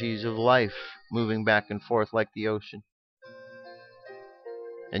the energies of life moving back and forth like the ocean.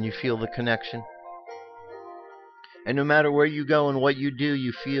 And you feel the connection. And no matter where you go and what you do,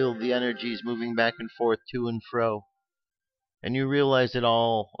 you feel the energies moving back and forth to and fro. And you realize that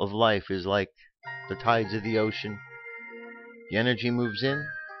all of life is like the tides of the ocean. The energy moves in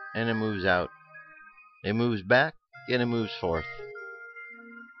and it moves out. It moves back and it moves forth.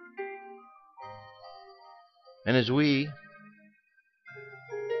 And as we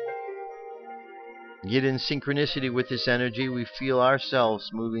get in synchronicity with this energy, we feel ourselves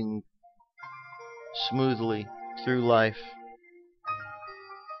moving smoothly through life.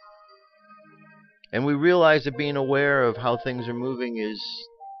 And we realize that being aware of how things are moving is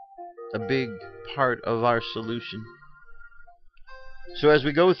a big part of our solution. So as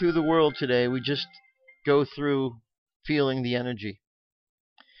we go through the world today, we just go through feeling the energy,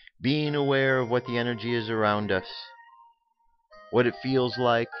 being aware of what the energy is around us, what it feels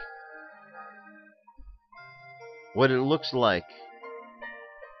like, what it looks like,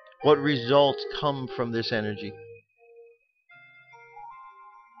 what results come from this energy.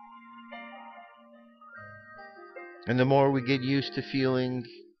 And the more we get used to feeling,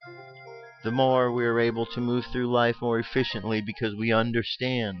 the more we are able to move through life more efficiently, because we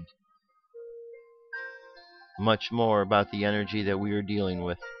understand much more about the energy that we are dealing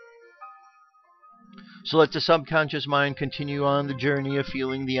with. So let the subconscious mind continue on the journey of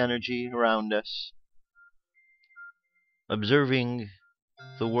feeling the energy around us, observing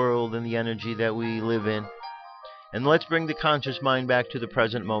the world and the energy that we live in. And let's bring the conscious mind back to the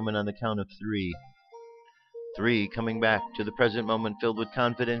present moment on the count of 3. 3, coming back to the present moment filled with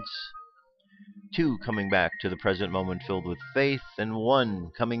confidence. 2, coming back to the present moment filled with faith. And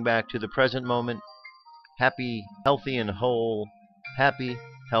 1, coming back to the present moment happy, healthy, and whole. Happy,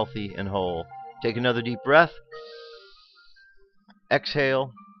 healthy, and whole. Take another deep breath.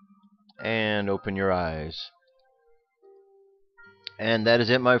 Exhale. And open your eyes. And that is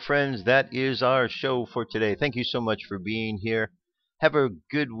it, my friends. That is our show for today. Thank you so much for being here. Have a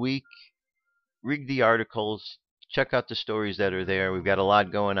good week. Read the articles. Check out the stories that are there. We've got a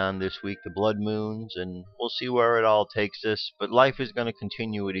lot going on this week. The blood moons. And we'll see where it all takes us. But life is going to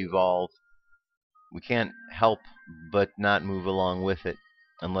continue to evolve. We can't help but not move along with it.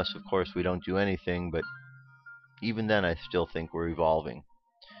 Unless, of course, we don't do anything. But even then, I still think we're evolving.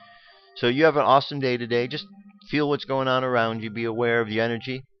 So you have an awesome day today. Just feel what's going on around you. Be aware of the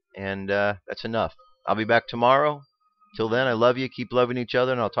energy. And that's enough. I'll be back tomorrow. Till then, I love you. Keep loving each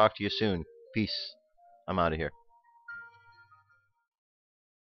other. And I'll talk to you soon. Peace. I'm out of here.